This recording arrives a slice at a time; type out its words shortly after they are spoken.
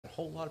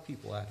whole lot of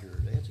people out here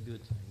today. That's a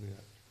good thing. We got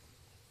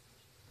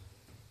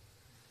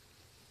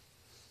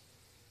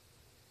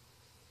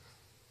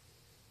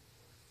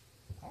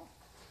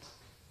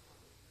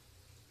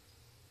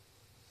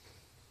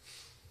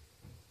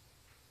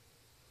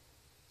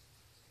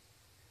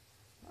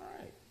all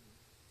right.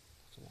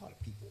 That's a lot of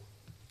people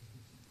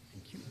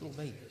and cute little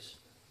babies.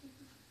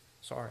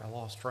 Sorry, I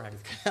lost track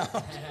of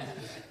count.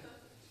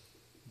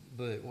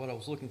 But what I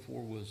was looking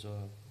for was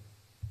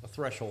a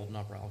threshold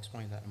number. I'll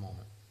explain that in a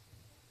moment.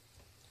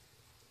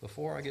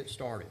 Before I get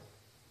started,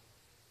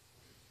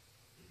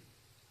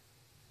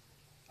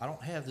 I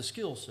don't have the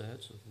skill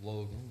sets of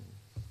Logan,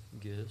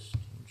 and Gist,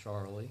 and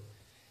Charlie,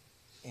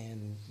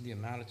 and the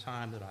amount of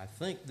time that I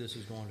think this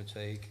is going to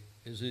take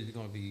is either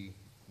going to be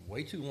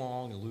way too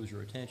long and lose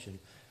your attention,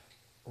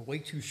 or way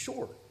too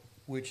short,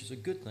 which is a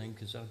good thing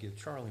because that'll give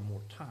Charlie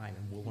more time,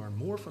 and we'll learn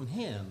more from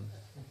him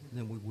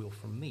than we will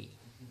from me.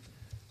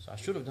 So I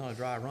should have done a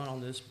dry run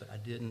on this, but I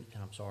didn't,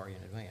 and I'm sorry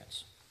in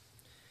advance.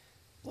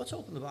 Let's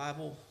open the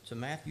Bible to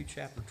Matthew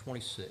chapter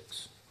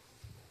 26.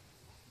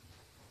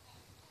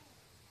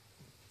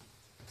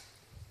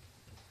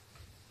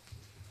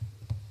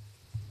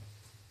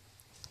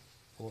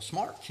 Well, a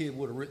smart kid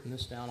would have written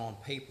this down on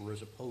paper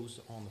as opposed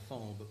to on the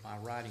phone, but my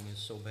writing is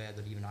so bad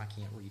that even I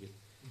can't read it.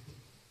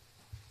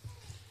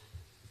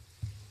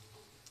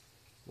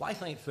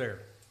 Life ain't fair.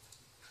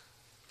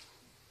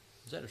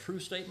 Is that a true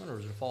statement or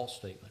is it a false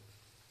statement?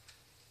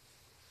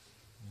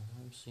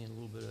 I'm seeing a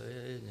little bit of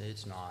it.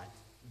 It's not.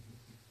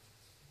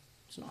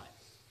 It's not.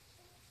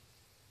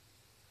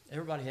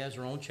 Everybody has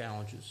their own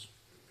challenges.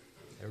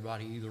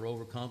 Everybody either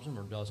overcomes them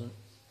or doesn't.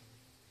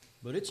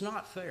 But it's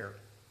not fair.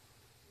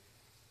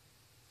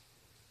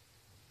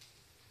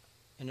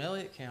 In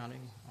Elliott County,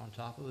 on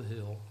top of a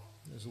hill,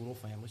 there's a little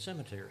family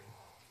cemetery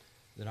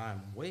that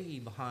I'm way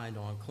behind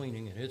on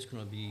cleaning, and it's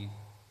going to be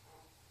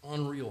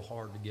unreal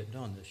hard to get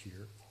done this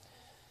year.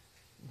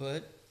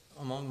 But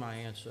among my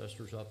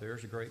ancestors up there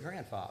is a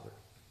great-grandfather.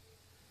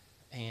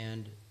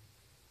 And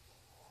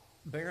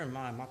bear in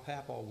mind, my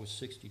papa was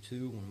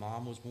 62 when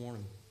Mom was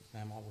born,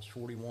 and Mama was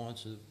 41.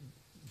 So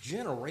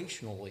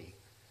generationally,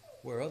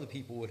 where other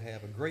people would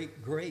have a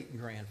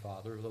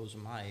great-great-grandfather, those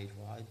of my age,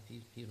 well,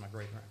 he's my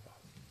great-grandfather.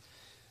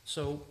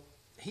 So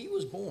he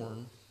was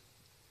born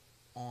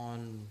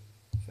on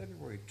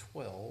February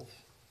 12th.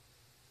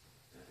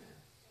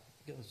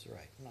 Get this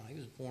right. No, he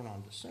was born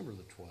on December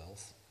the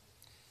 12th,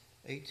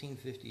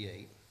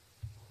 1858.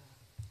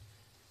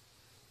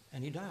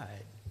 And he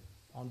died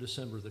on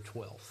December the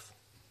 12th,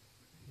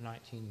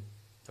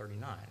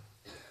 1939.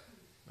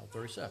 No,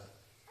 37.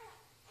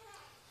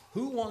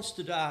 Who wants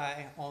to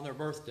die on their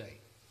birthday?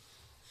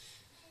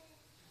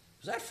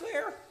 Is that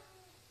fair?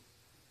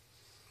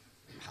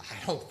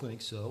 I don't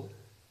think so.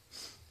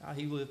 Now,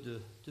 he lived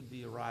to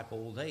be a ripe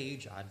old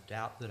age. I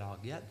doubt that I'll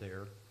get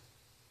there.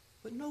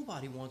 But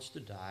nobody wants to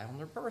die on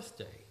their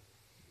birthday.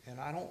 And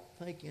I don't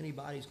think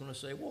anybody's going to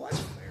say, well, that's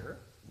fair.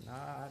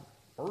 Nah,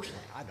 personally,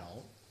 I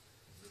don't.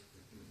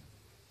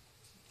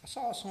 I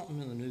saw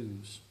something in the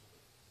news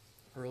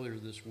earlier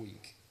this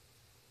week.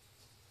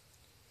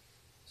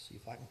 Let's see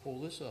if I can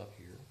pull this up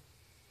here.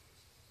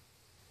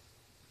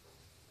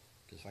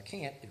 Because if I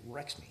can't, it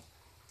wrecks me.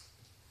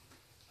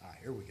 All right,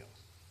 here we go.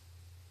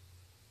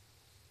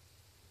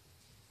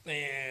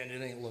 And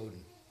it ain't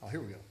loading. Oh, here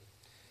we go.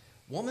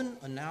 Woman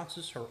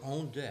announces her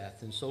own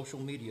death in social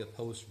media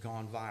post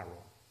gone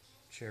viral.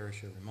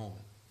 Cherish every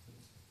moment.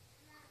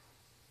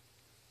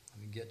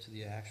 Let me get to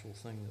the actual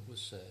thing that was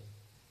said.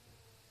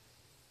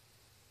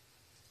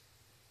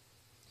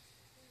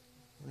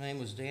 Her name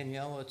was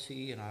Daniela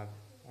T. and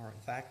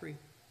Thackeray.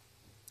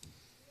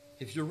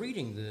 If you're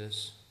reading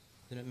this,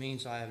 then it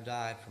means I have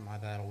died from my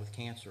battle with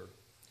cancer,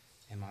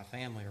 and my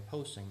family are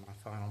posting my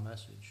final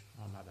message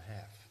on my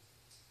behalf.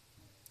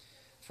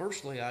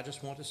 Firstly, I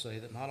just want to say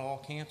that not all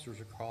cancers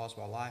are caused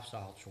by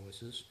lifestyle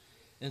choices.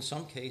 In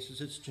some cases,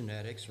 it's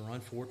genetics, or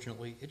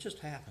unfortunately, it just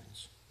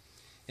happens.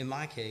 In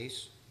my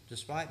case,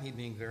 despite me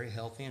being very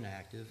healthy and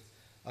active,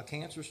 a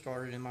cancer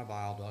started in my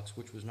bile ducts,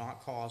 which was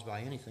not caused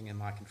by anything in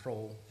my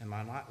control, and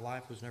my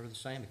life was never the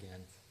same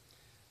again.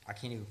 I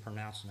can't even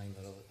pronounce the name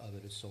of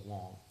it, it's so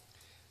long.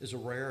 It's a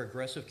rare,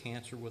 aggressive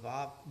cancer with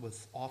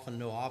often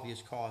no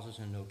obvious causes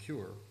and no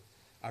cure.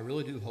 I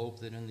really do hope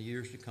that in the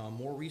years to come,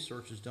 more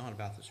research is done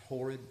about this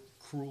horrid,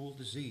 cruel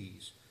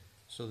disease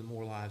so that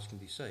more lives can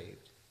be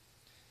saved.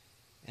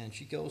 And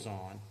she goes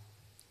on,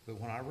 but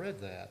when I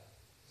read that,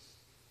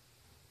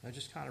 it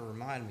just kind of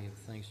reminded me of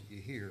the things that you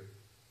hear.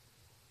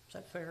 Is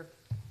that fair?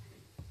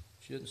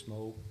 She didn't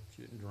smoke,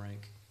 she didn't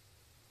drink.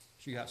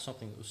 She got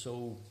something that was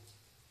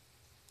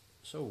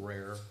so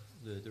rare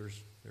that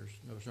there's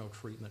no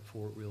treatment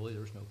for it really,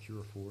 there's no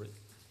cure for it.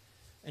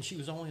 And she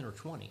was only in her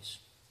 20s.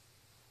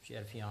 She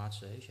had a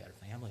fiance, she had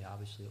a family,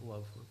 obviously, that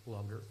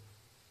loved her.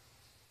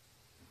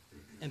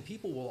 And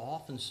people will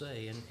often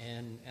say,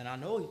 and I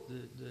know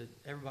that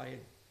everybody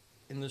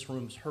in this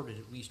room has heard it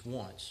at least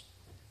once,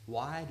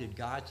 why did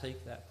God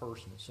take that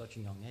person at such a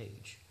young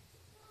age?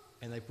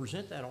 And they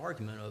present that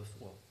argument of,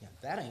 well, yeah,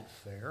 that ain't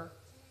fair.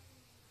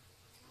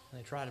 And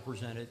they try to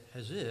present it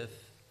as if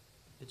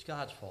it's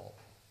God's fault.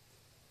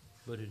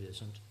 But it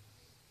isn't.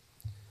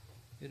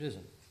 It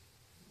isn't.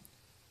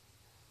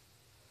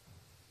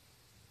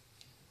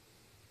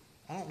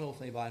 I don't know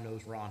if anybody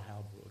knows Ron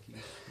Halbrook.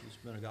 He's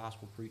been a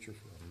gospel preacher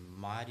for a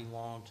mighty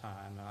long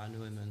time. I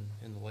knew him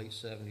in the late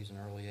 70s and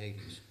early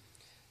 80s.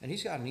 And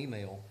he's got an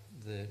email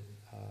that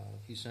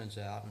he sends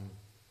out, and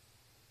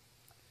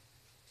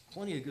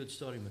plenty of good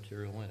study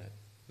material in it.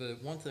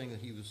 But one thing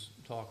that he was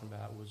talking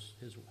about was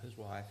his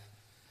wife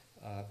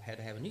had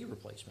to have a knee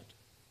replacement.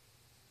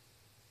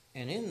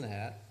 And in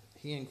that,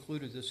 he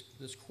included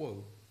this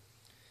quote: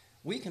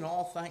 "We can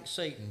all thank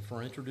Satan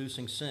for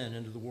introducing sin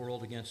into the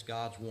world against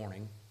God's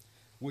warning,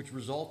 which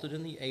resulted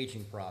in the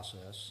aging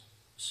process,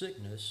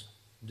 sickness,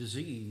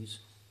 disease,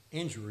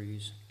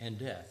 injuries, and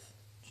death."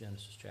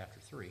 Genesis chapter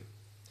 3.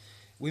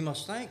 "We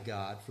must thank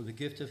God for the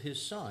gift of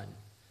his Son,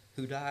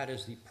 who died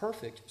as the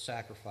perfect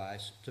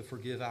sacrifice to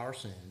forgive our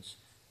sins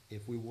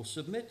if we will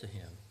submit to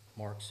him."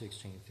 Mark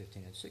 16,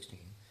 15, and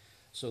 16.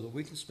 "So that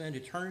we can spend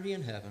eternity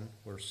in heaven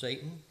where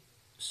Satan,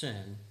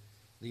 sin,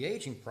 the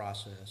aging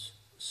process,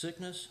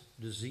 sickness,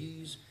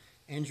 disease,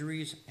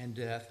 injuries, and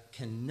death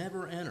can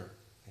never enter."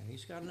 And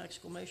he's got an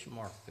exclamation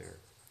mark there.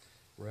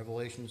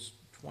 Revelations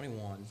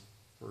 21,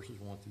 verses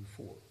 1 through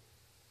 4.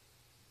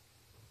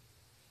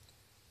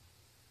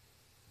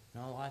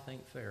 Now, life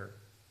ain't fair,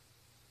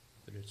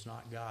 but it's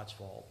not God's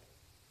fault.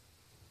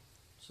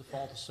 It's the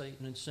fault of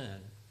Satan and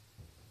sin.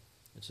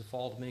 It's the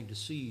fault of being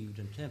deceived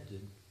and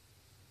tempted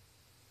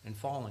and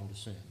falling to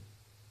sin.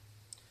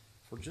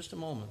 For just a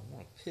moment, I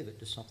want to pivot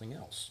to something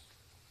else.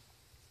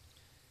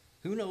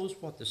 Who knows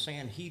what the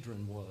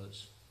Sanhedrin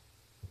was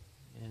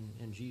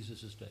in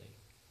Jesus' day?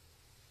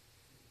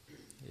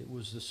 It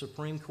was the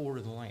Supreme Court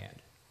of the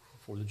land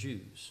for the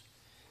Jews.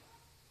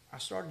 I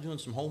started doing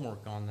some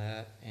homework on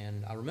that,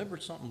 and I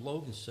remembered something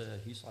Logan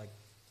said. He's like,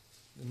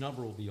 the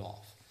number will be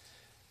off.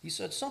 He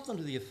said something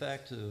to the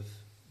effect of,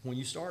 when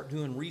you start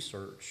doing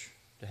research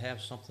to have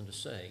something to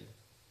say,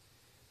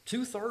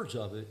 2/3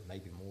 of it,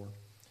 maybe more,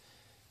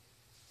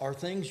 are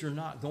things you're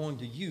not going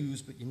to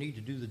use, but you need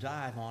to do the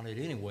dive on it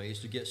anyways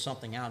to get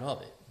something out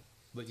of it,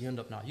 but you end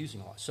up not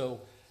using a lot.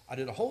 So I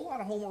did a whole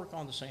lot of homework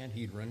on the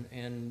Sanhedrin,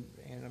 and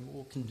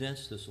we'll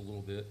condense this a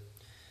little bit.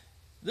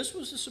 This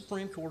was the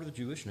Supreme Court of the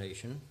Jewish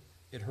nation.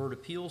 It heard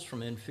appeals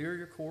from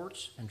inferior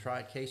courts and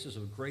tried cases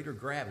of greater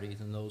gravity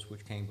than those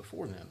which came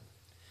before them.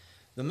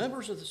 The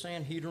members of the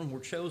Sanhedrin were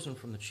chosen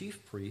from the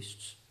chief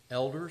priests,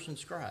 elders, and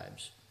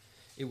scribes.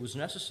 It was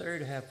necessary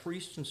to have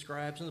priests and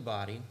scribes in the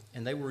body,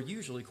 and they were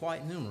usually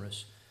quite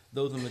numerous,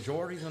 though the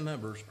majority of the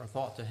members are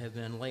thought to have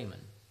been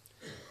laymen.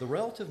 The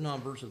relative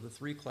numbers of the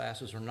three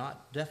classes are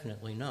not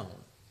definitely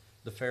known.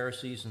 The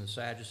Pharisees and the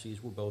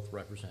Sadducees were both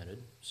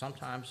represented,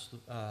 sometimes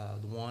the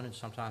one and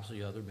sometimes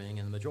the other being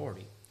in the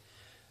majority.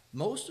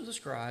 Most of the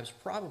scribes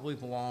probably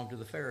belonged to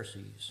the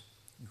Pharisees.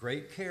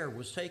 Great care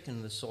was taken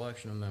in the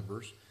selection of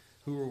members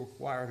who were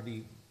required to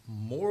be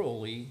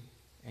morally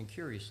and,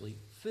 curiously,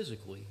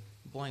 physically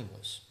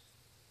blameless.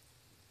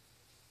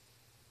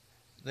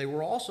 They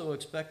were also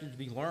expected to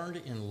be learned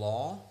in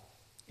law,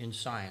 in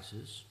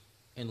sciences,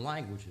 in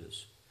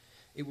languages.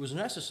 It was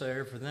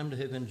necessary for them to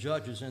have been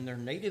judges in their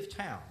native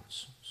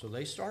towns. So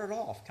they started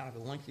off kind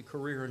of a lengthy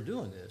career in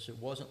doing this. It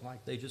wasn't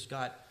like they just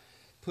got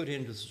put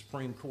into the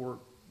Supreme Court.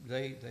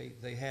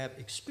 They have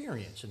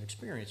experience, and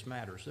experience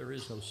matters. There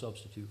is no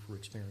substitute for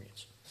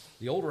experience.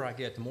 The older I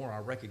get, the more I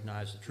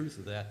recognize the truth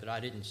of that I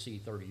didn't see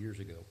 30 years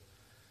ago.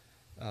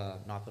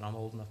 Not that I'm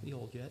old enough to be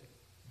old yet.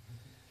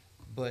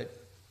 But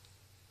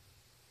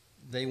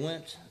they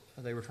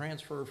were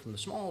transferred from the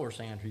smaller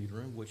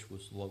Sanhedrin, which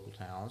was the local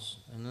towns,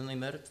 and then they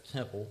met at the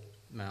Temple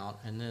Mount,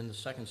 and then the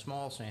second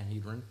small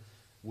Sanhedrin,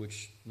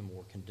 which the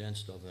more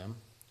condensed of them,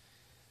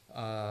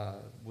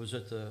 was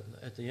at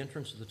the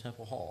entrance of the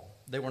Temple Hall.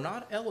 They were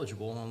not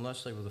eligible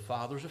unless they were the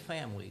fathers of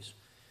families,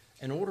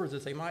 in order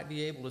that they might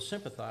be able to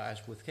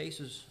sympathize with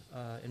cases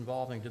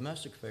involving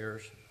domestic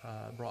affairs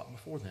brought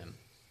before them.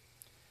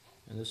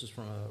 And this is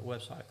from a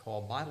website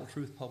called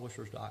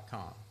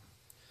BibleTruthPublishers.com.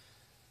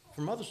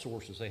 From other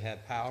sources, they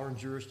had power and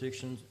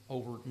jurisdiction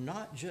over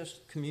not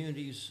just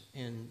communities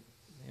in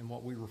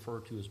what we refer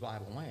to as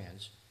Bible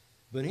lands,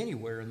 but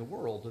anywhere in the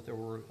world that there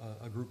were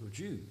a group of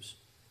Jews.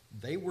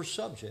 They were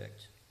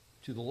subject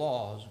to the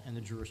laws and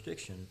the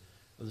jurisdiction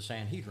of the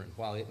Sanhedrin.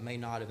 While it may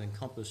not have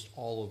encompassed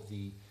all of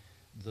the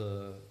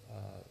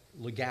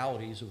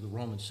legalities of the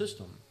Roman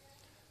system,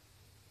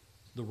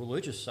 the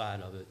religious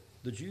side of it,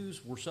 the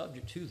Jews were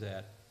subject to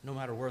that no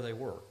matter where they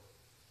were.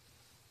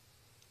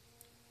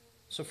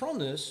 So from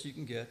this, you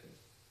can get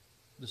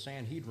the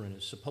Sanhedrin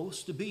is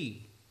supposed to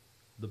be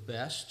the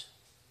best,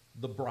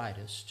 the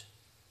brightest,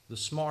 the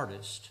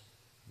smartest,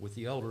 with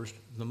the elders,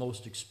 the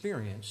most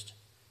experienced,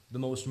 the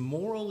most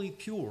morally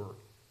pure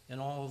in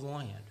all of the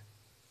land.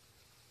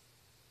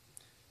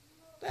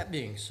 That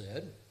being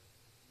said,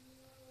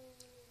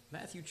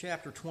 Matthew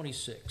chapter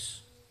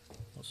 26.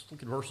 Let's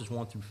look at verses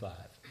 1 through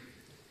 5.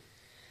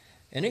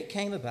 "And it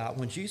came about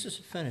when Jesus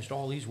had finished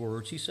all these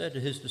words, he said to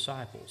his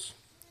disciples,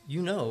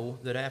 You know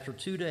that after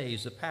 2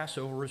 days the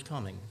Passover is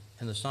coming,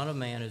 and the Son of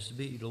Man is to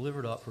be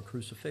delivered up for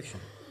crucifixion."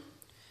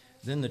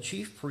 Then the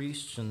chief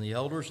priests and the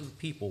elders of the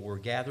people were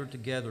gathered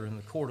together in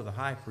the court of the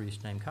high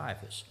priest named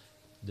Caiaphas.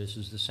 This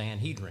is the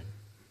Sanhedrin.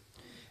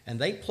 And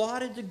they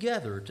plotted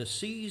together to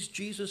seize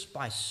Jesus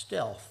by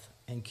stealth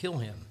and kill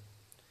him.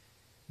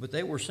 But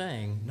they were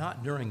saying,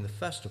 "Not during the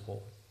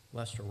festival,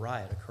 lest a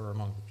riot occur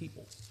among the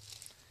people."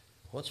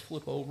 Let's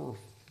flip over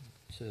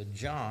to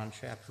John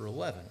chapter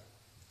 11,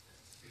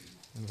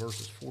 in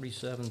verses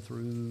 47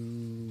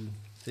 through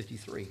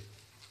 53.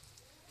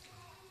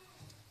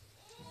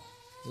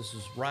 This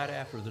is right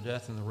after the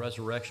death and the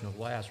resurrection of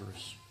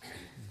Lazarus.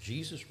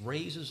 Jesus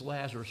raises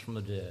Lazarus from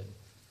the dead.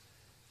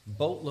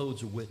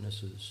 Boatloads of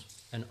witnesses,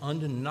 an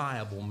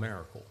undeniable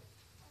miracle.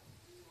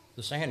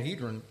 The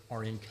Sanhedrin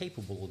are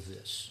incapable of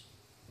this.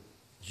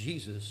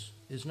 Jesus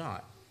is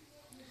not.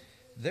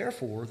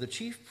 Therefore, the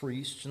chief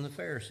priests and the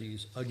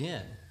Pharisees,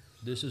 again,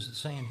 this is the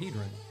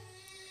Sanhedrin,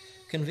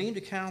 convened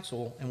a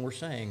council and were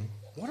saying,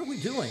 "What are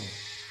we doing?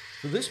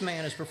 For this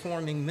man is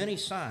performing many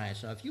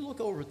signs." Now, if you look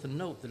over at the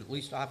note that at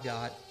least I've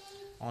got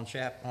on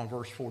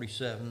verse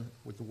 47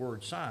 with the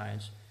word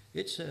signs,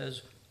 it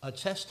says,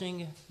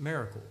 "attesting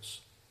miracles."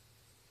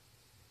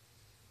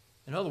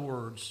 In other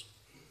words,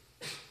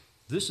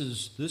 this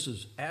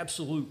is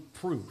absolute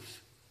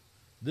proof.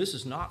 This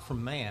is not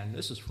from man.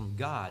 This is from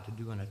God to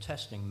do an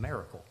attesting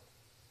miracle.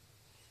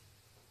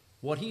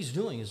 What he's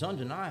doing is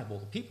undeniable.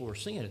 The people are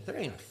seeing it. There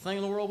ain't a thing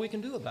in the world we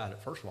can do about it.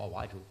 First of all,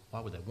 why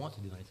would they want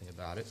to do anything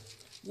about it?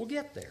 We'll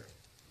get there.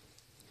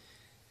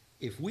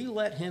 If we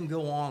let him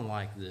go on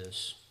like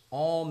this,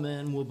 all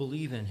men will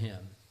believe in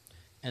him,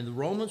 and the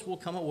Romans will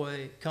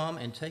come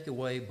and take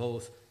away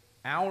both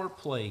our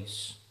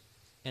place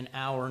and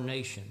our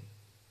nation.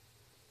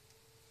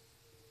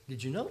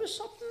 Did you notice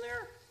something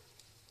there?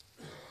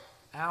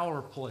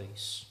 Our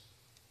place,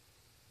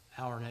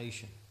 our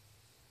nation.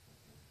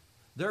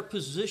 Their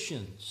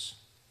positions.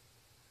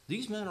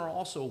 These men are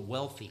also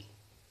wealthy.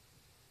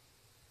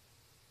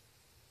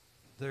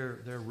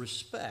 Their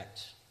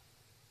respect,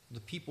 the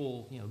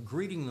people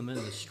greeting them in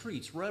the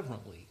streets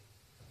reverently,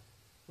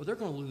 well, they're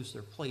going to lose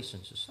their place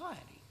in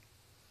society.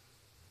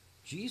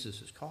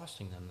 Jesus is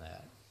costing them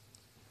that.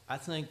 I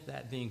think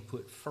that being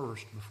put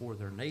first before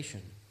their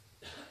nation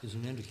is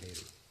an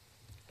indicator.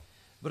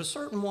 But a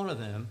certain one of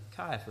them,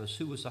 Caiaphas,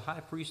 who was the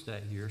high priest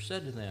that year,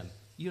 said to them,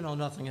 "You know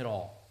nothing at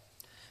all,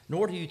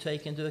 nor do you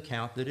take into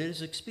account that it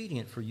is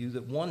expedient for you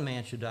that one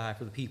man should die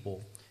for the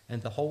people,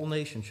 and the whole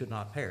nation should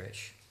not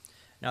perish."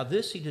 Now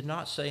this he did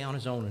not say on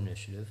his own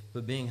initiative,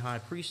 but being high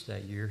priest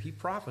that year, he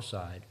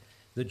prophesied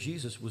that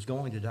Jesus was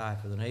going to die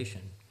for the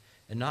nation,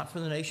 and not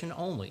for the nation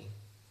only,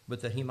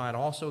 but that he might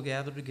also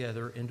gather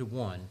together into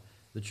one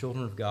the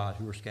children of God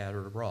who were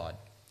scattered abroad.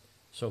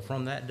 So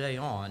from that day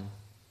on,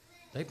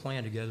 they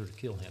planned together to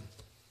kill him.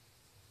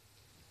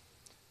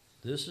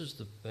 This is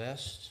the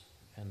best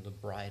and the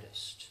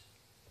brightest.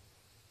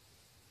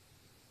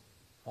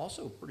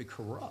 Also pretty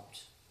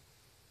corrupt.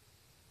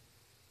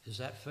 Is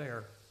that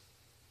fair?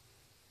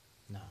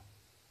 No,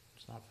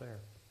 it's not fair.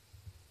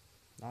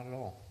 Not at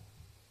all.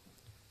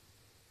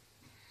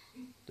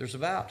 There's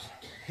about,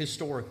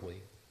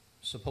 historically,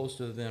 supposed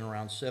to have been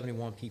around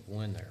 71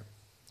 people in there.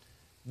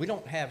 We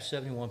don't have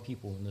 71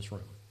 people in this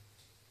room.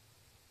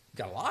 We've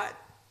got a lot.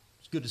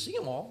 It's good to see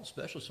them all,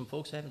 especially some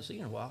folks I haven't seen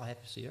in a while.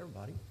 Happy to see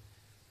everybody.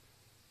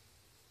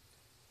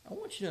 I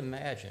want you to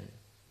imagine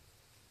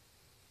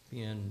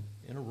being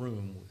in a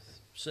room with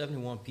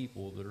 71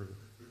 people that are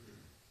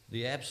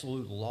the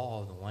absolute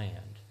law of the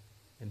land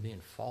and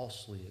being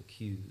falsely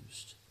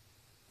accused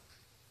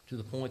to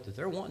the point that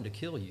they're wanting to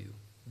kill you.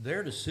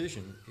 Their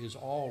decision is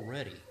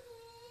already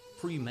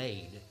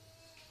pre-made.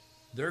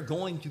 They're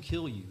going to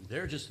kill you.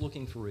 They're just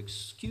looking for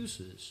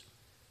excuses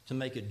to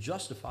make it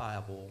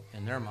justifiable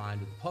in their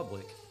mind to the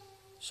public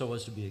so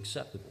as to be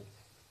acceptable.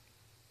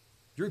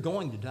 You're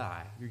going to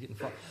die. You're getting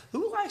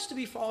Who likes to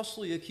be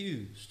falsely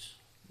accused?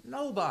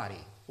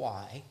 Nobody.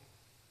 Why?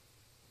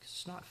 Because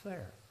it's not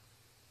fair.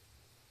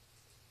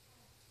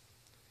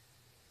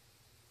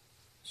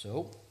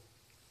 So,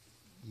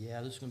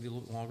 yeah, this is going to be a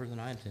little longer than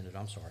I intended.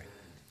 I'm sorry.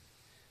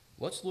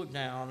 Let's look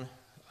down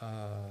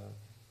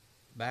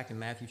back in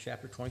Matthew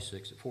chapter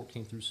 26 at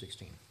 14 through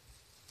 16.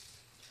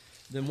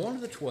 Then one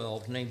of the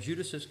 12, named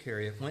Judas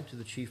Iscariot, went to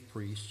the chief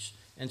priests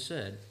and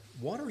said,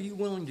 "What are you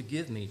willing to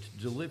give me to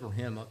deliver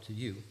him up to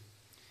you?"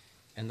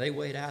 And they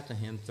weighed out to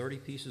him 30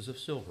 pieces of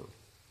silver.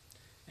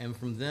 And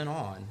from then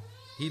on,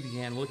 he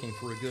began looking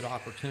for a good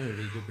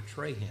opportunity to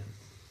betray him.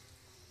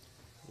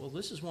 Well,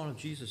 this is one of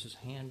Jesus'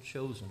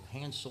 hand-chosen,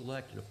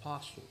 hand-selected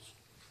apostles.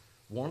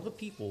 One of the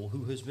people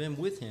who has been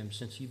with him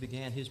since he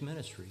began his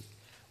ministry.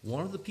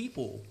 One of the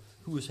people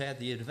who has had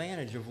the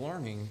advantage of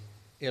learning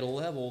at a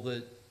level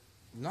that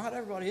not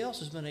everybody else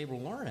has been able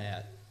to learn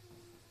at.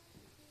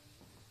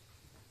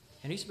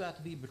 And he's about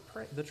to be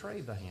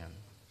betrayed by him.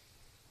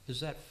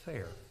 Is that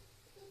fair?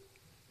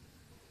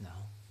 No.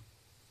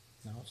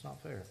 No, it's not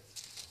fair.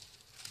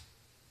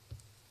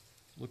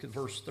 Look at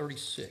verse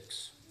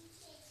 36.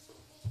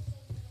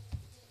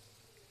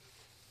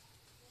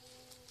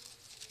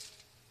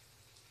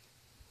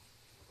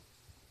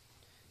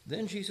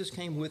 Then Jesus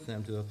came with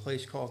them to a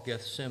place called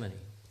Gethsemane,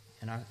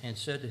 and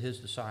said to his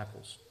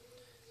disciples,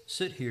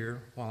 "Sit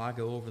here while I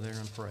go over there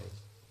and pray."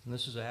 And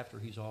this is after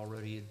he's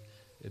already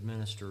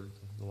administered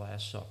the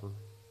Last Supper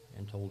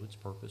and told its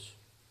purpose.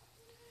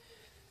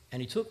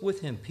 And he took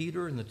with him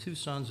Peter and the two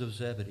sons of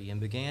Zebedee and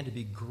began to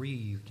be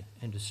grieved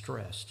and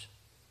distressed.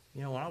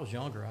 You know, when I was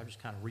younger, I just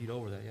kind of read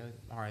over that. Yeah,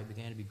 all right,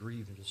 began to be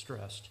grieved and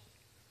distressed.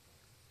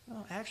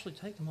 Well, actually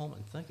take a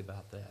moment and think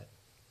about that.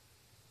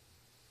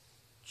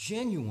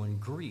 Genuine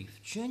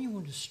grief,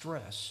 genuine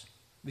distress,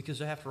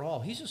 because after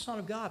all, he's the Son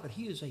of God, but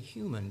he is a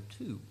human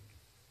too.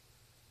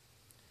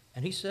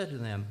 And he said to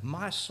them,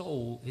 "My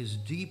soul is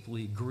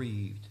deeply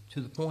grieved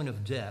to the point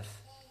of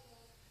death."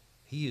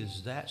 He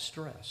is that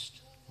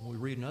stressed. When we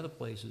read in other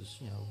places,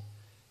 you know,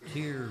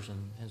 tears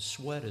and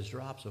sweat as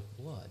drops of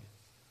blood.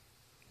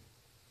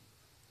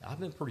 I've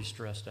been pretty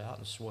stressed out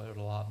and sweated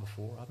a lot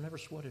before. I've never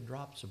sweated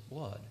drops of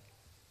blood.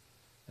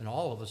 And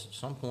all of us at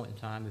some point in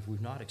time, if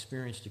we've not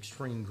experienced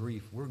extreme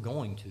grief, we're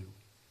going to.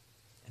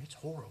 And it's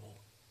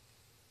horrible.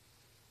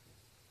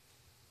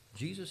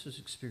 Jesus is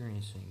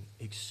experiencing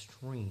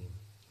extreme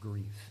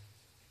grief.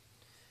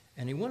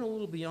 And he went a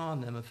little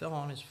beyond them and fell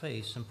on his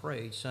face and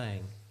prayed,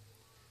 saying,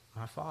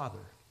 "My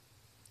Father,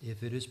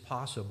 if it is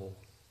possible,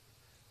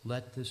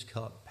 let this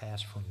cup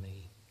pass from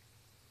me.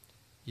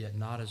 Yet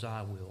not as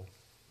I will,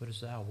 but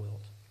as thou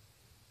wilt."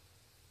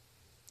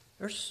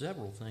 There's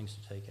several things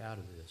to take out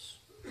of this.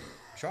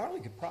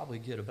 Charlie could probably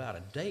get about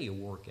a day of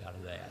work out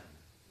of that.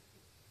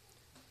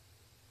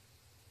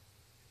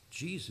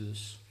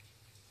 Jesus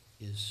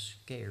is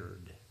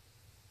scared.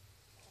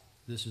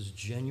 This is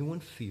genuine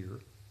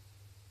fear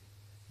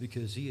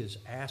because he is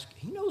asked,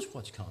 he knows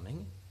what's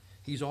coming.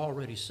 He's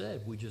already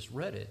said, we just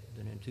read it,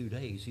 that in 2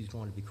 days he's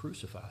going to be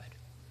crucified.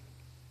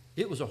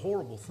 It was a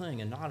horrible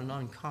thing and not an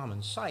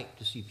uncommon sight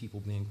to see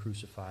people being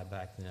crucified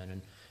back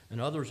then.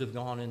 And others have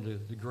gone into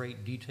the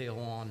great detail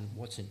on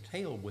what's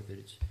entailed with it.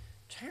 It's a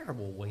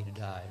terrible way to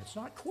die, and it's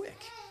not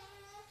quick.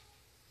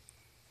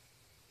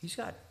 He's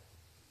got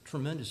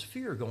tremendous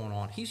fear going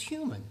on. He's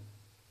human.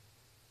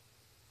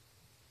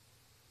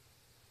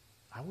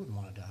 I wouldn't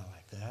want to die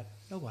like that.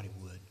 Nobody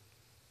would.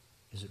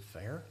 Is it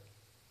fair?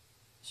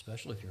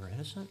 Especially if you're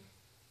innocent?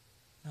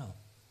 No.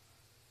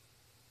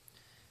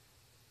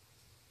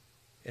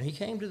 And he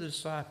came to the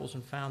disciples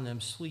and found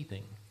them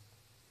sleeping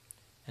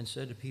and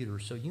said to Peter,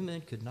 "So you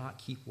men could not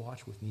keep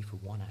watch with me for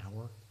 1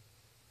 hour?"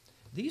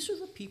 These are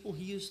the people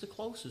he is the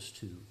closest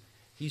to.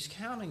 He's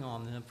counting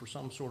on them for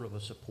some sort of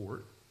a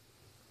support.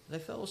 They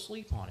fell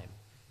asleep on him.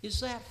 Is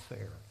that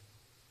fair?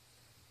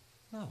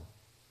 No.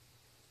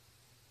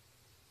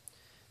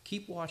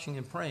 "Keep watching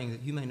and praying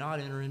that you may not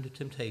enter into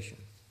temptation.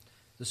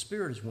 The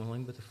spirit is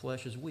willing, but the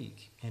flesh is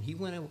weak." And he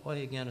went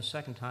away again a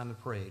second time and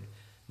prayed,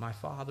 "My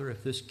Father,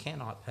 if this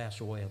cannot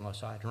pass away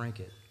unless I drink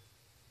it,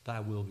 thy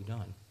will be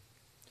done."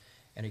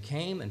 And he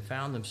came and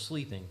found them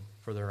sleeping,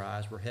 for their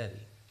eyes were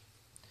heavy.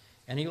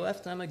 And he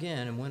left them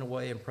again and went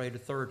away and prayed a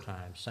third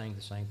time, saying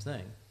the same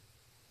thing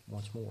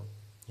once more.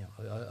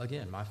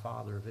 Again, "My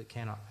Father, if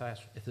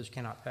this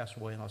cannot pass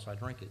away unless I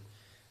drink it,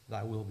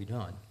 thy will be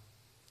done."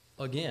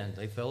 Again,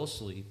 they fell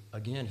asleep.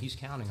 Again, he's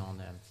counting on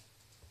them.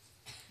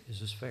 Is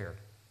this fair?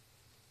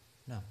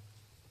 No.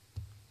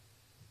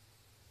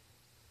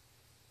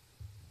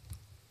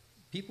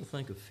 People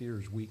think of fear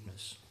as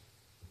weakness.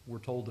 We're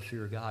told to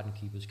fear God and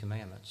keep his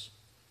commandments.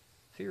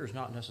 Fear is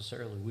not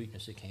necessarily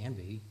weakness. It can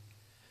be.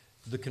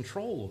 The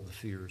control of the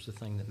fear is the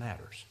thing that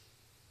matters.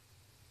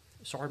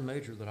 A sergeant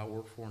major that I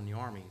worked for in the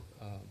Army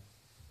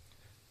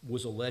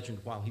was a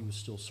legend while he was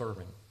still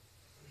serving.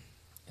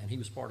 And he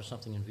was part of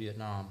something in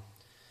Vietnam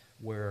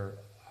where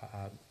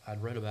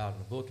I'd read about it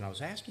in a book, and I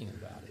was asking him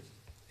about it.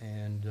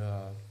 And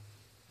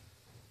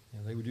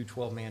they would do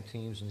 12-man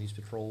teams in these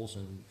patrols,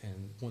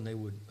 and when they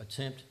would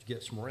attempt to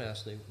get some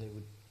rest, they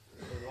would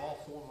all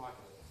form like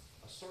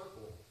a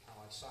circle, kind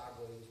of like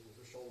sideways with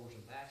their shoulders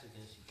and backs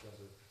against each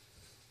other,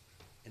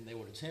 and they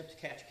would attempt to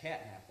catch a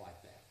cat nap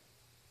like that.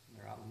 And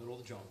they're out in the middle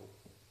of the jungle.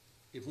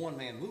 If one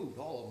man moved,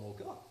 all of them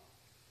woke up.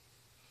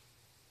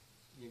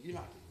 You're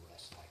not getting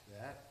rest like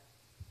that.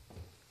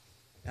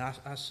 And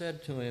I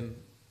said to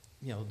him,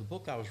 the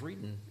book I was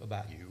reading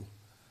about you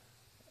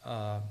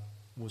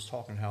was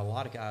talking how a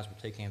lot of guys would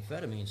take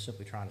amphetamine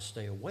simply trying to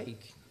stay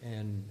awake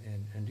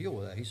and deal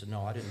with that. He said,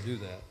 "No, I didn't do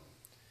that."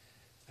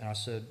 And I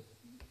said,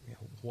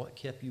 "What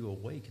kept you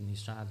awake in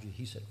these times?"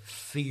 He said,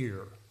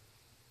 "Fear."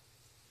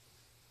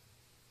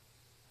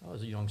 I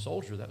was a young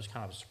soldier. That was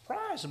kind of a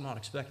surprise. I'm not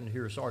expecting to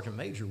hear a sergeant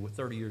major with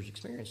 30 years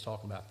experience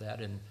talk about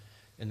that in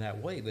that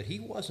way. But he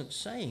wasn't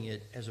saying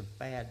it as a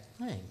bad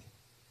thing.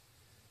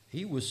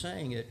 He was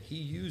saying it, he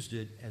used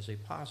it as a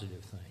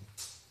positive thing.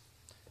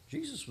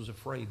 Jesus was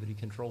afraid, but he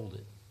controlled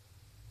it.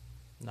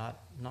 Not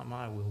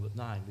my will, but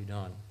thine be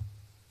done.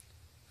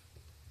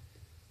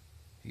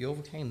 He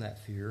overcame that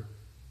fear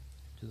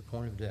to the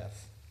point of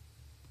death.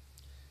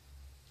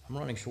 I'm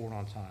running short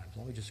on time, so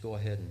let me just go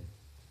ahead and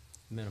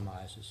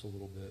minimize this a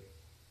little bit.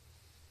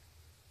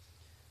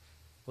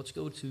 Let's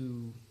go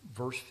to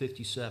verse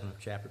 57 of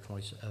chapter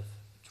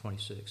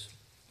 26.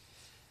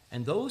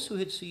 And those who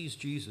had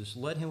seized Jesus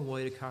led him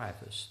away to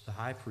Caiaphas, the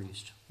high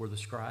priest, where the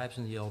scribes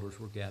and the elders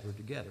were gathered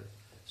together.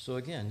 So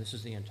again, this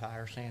is the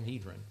entire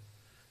Sanhedrin.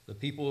 The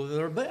people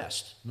that are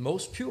best, the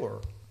most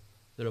pure,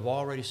 that have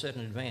already said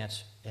in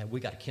advance, we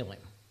got to kill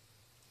him.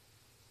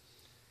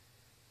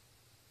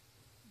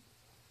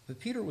 But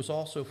Peter was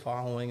also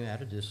following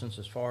at a distance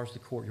as far as the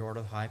courtyard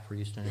of the high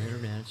priest and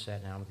entered in and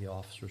sat down with the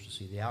officers to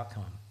see the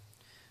outcome.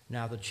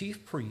 Now the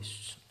chief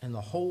priests and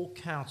the whole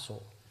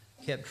council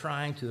kept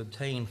trying to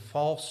obtain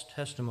false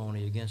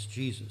testimony against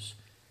Jesus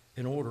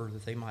in order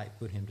that they might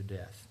put him to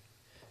death.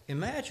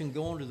 Imagine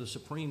going to the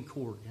Supreme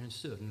Court and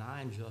instead of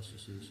 9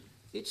 justices,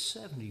 it's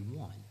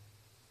 71.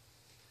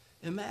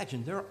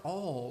 Imagine they're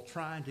all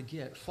trying to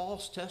get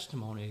false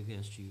testimony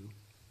against you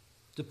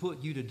to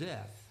put you to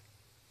death.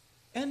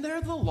 And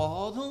they're the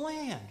law of the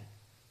land.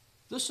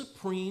 The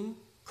Supreme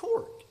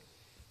Court.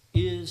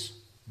 Is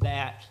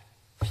that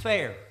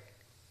fair?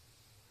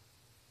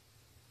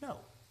 No.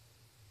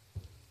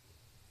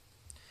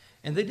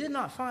 And they did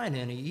not find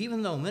any,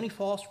 even though many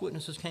false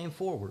witnesses came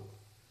forward.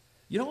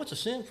 You know what's a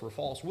sin for a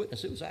false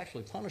witness? It was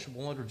actually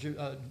punishable under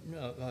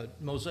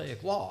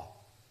Mosaic law.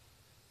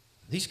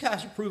 These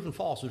guys are proven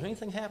false. Did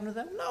anything happen to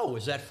them? No.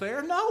 Is that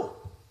fair? No.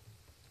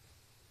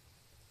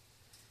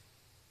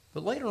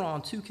 But later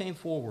on, 2 came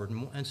forward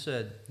and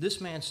said, this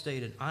man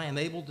stated, I am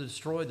able to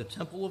destroy the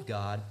temple of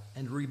God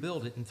and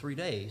rebuild it in 3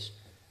 days.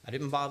 I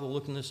didn't bother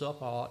looking this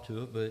up. I ought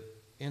to have, but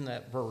in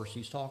that verse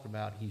he's talking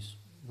about, he's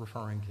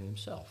referring to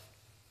himself.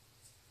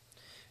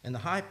 And the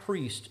high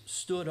priest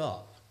stood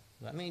up.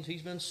 That means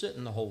he's been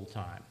sitting the whole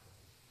time.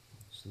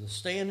 So the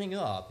standing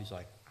up, he's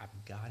like, I've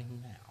got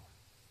him now.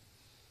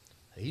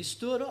 He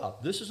stood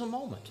up. This is a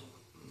moment.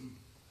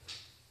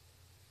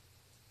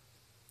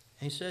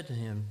 And he said to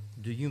him,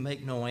 do you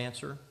make no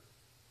answer?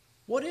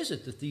 What is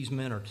it that these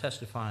men are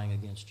testifying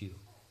against you?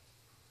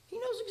 He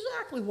knows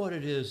exactly what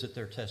it is that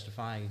they're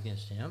testifying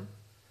against him.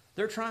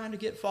 They're trying to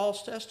get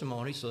false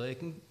testimony so they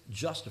can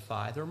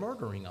justify their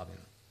murdering of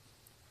him.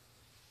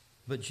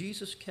 But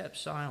Jesus kept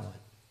silent.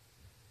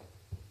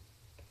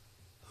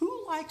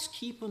 Who likes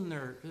keeping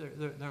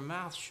their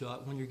mouth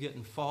shut when you're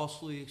getting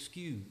falsely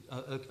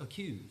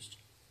accused?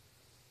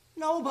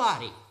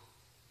 Nobody.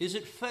 Is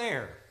it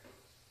fair?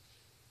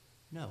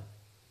 No.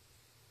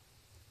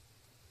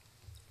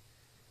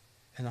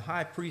 And the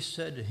high priest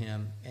said to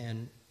him,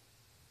 and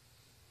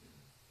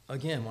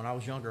again, when I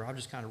was younger, I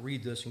just kind of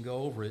read this and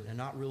go over it and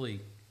not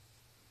really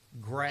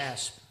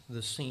grasp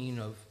the scene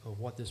of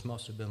what this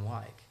must have been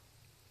like.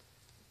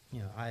 You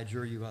know, I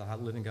adjure you by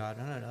the living God.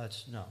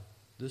 No.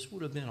 This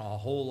would have been a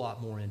whole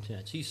lot more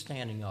intense. He's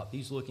standing up.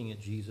 He's looking at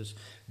Jesus.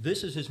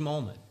 This is his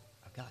moment.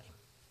 I've got him.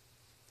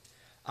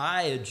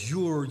 I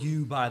adjure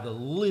you by the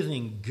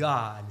living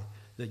God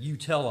that you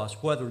tell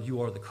us whether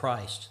you are the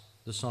Christ,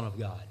 the Son of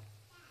God.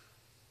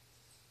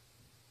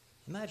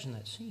 Imagine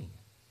that scene.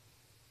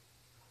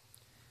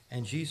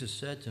 And Jesus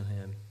said to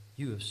him,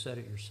 you have said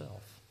it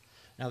yourself.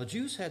 Now, the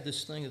Jews had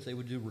this thing that they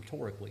would do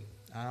rhetorically.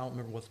 I don't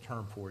remember what the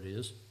term for it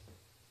is.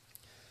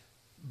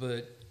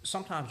 But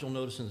sometimes you'll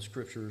notice in the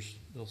scriptures,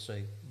 they'll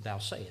say, thou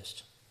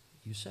sayest.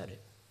 You said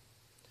it.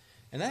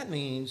 And that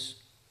means,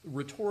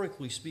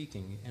 rhetorically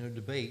speaking, in a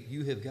debate,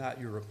 you have got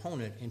your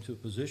opponent into a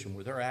position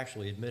where they're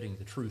actually admitting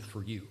the truth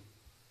for you.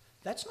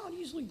 That's not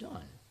easily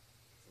done.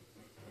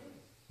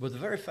 But the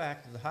very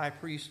fact that the high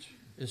priest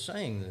is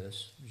saying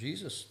this,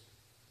 Jesus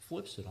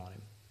flips it on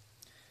him.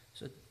 He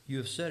said, you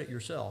have said it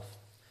yourself.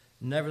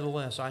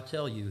 Nevertheless, I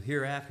tell you,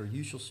 hereafter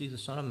you shall see the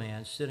Son of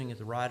Man sitting at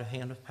the right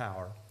hand of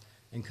power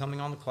and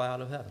coming on the cloud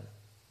of heaven.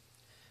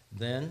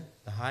 Then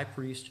the high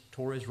priest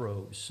tore his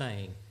robes,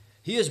 saying,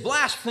 he has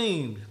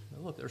blasphemed.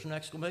 Now look, there's an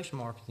exclamation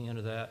mark at the end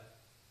of that.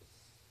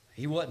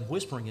 He wasn't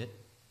whispering it.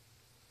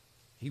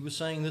 He was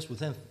saying this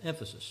with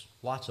emphasis,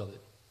 lots of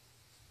it.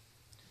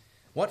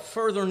 What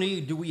further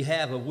need do we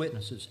have of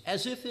witnesses?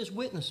 As if his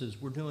witnesses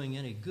were doing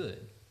any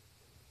good.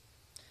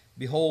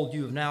 Behold,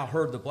 you have now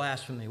heard the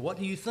blasphemy. What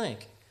do you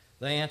think?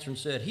 They answered and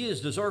said, he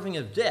is deserving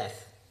of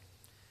death.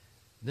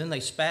 Then they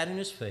spat in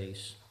his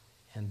face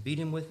and beat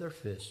him with their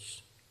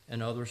fists,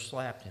 and others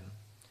slapped him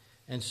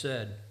and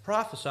said,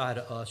 prophesy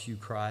to us, you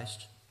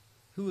Christ.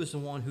 Who is the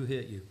one who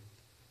hit you?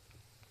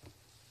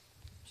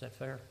 Is that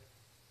fair?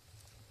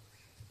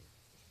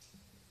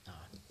 No,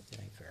 it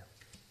ain't fair.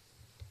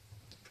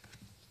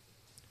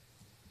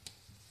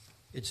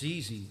 It's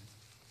easy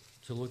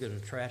to look at a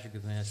tragic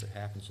event that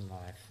happens in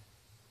life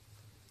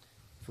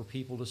for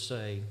people to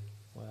say,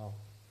 well,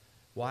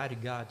 why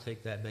did God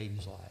take that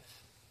baby's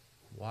life?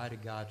 Why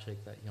did God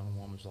take that young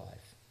woman's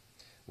life?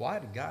 Why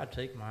did God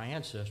take my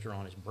ancestor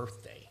on his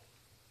birthday?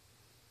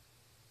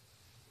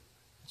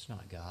 It's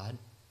not God.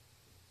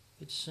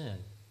 It's sin.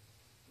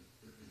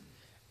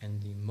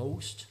 And the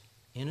most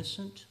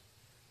innocent,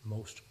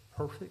 most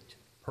perfect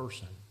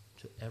person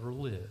to ever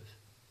live,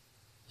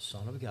 the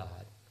Son of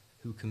God,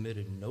 who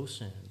committed no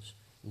sins,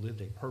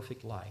 lived a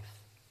perfect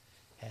life,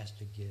 has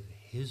to give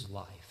his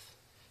life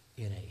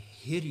in a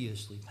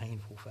hideously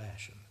painful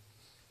fashion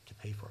to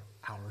pay for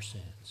our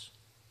sins,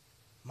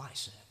 my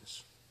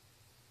sins.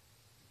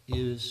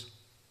 Is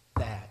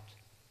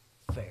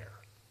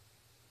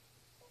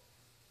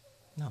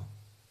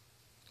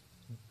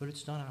but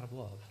it's done out of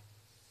love.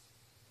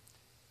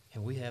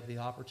 And we have the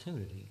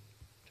opportunity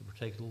to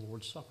partake of the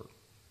Lord's Supper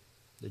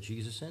that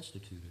Jesus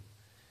instituted.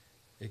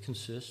 It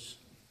consists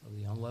of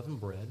the unleavened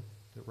bread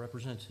that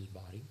represents his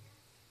body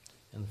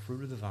and the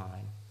fruit of the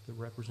vine that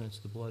represents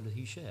the blood that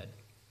he shed.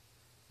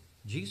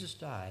 Jesus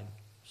died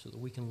so that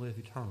we can live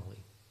eternally.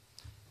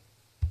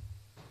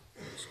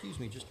 Excuse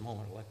me just a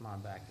moment. I left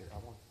mine back there.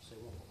 I want to say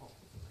one more.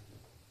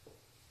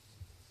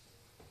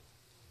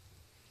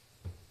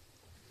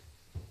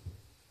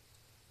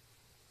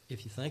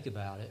 If you think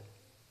about it,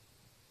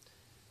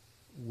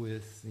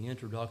 with the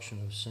introduction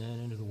of sin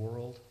into the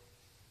world,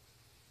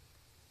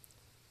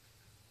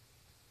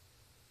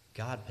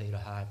 God paid a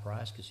high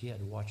price because he had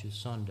to watch his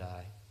son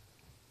die.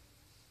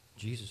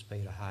 Jesus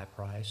paid a high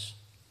price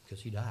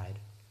because he died,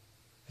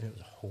 and it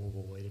was a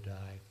horrible way to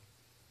die.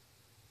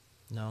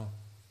 No,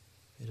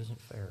 it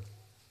isn't fair.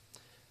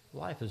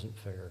 Life isn't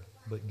fair,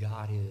 but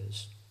God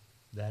is.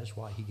 That is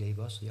why he gave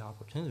us the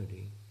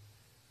opportunity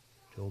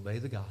to obey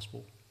the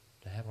gospel,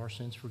 to have our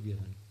sins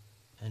forgiven,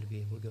 and to be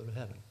able to go to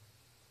heaven.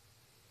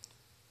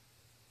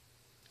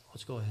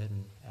 Let's go ahead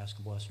and ask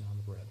a blessing on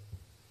the bread.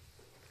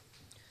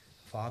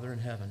 Father in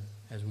heaven,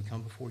 as we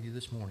come before you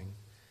this morning,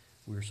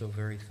 we are so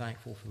very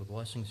thankful for the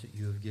blessings that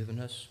you have given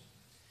us,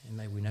 and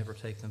may we never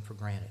take them for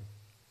granted.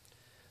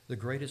 The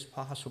greatest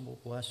possible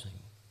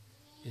blessing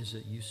is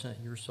that you sent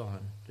your Son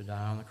to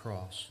die on the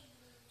cross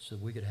so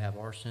that we could have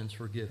our sins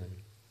forgiven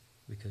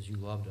because you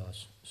loved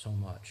us so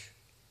much.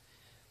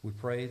 We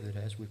pray that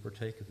as we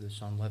partake of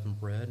this unleavened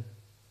bread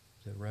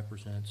that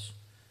represents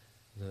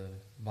the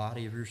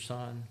body of your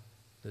Son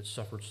that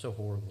suffered so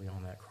horribly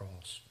on that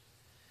cross,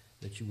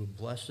 that you would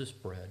bless this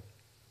bread,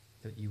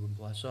 that you would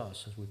bless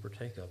us as we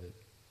partake of it,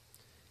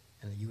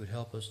 and that you would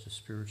help us to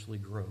spiritually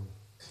grow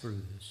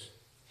through this.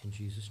 In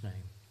Jesus'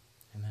 name,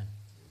 amen.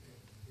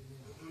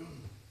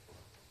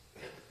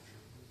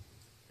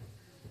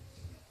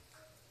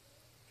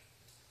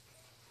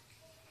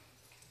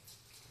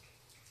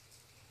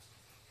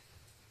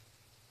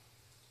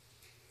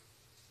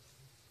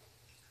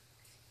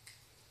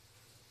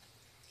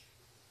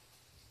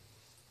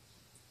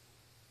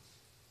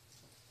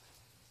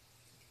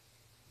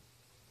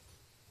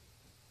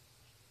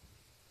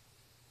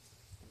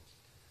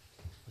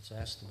 Let's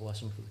ask the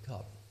blessing for the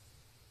cup.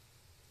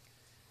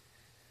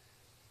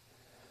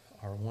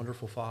 Our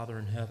wonderful Father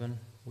in heaven,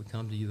 we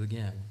come to you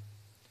again,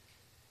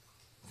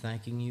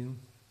 thanking you,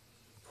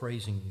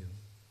 praising you,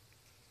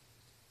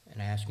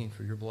 and asking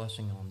for your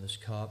blessing on this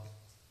cup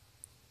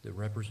that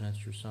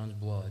represents your Son's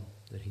blood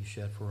that he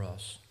shed for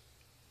us.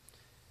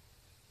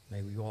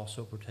 May we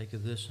also partake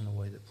of this in a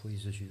way that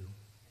pleases you,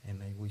 and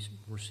may we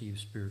receive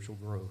spiritual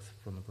growth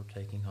from the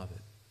partaking of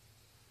it.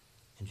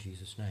 In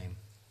Jesus' name,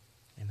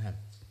 amen.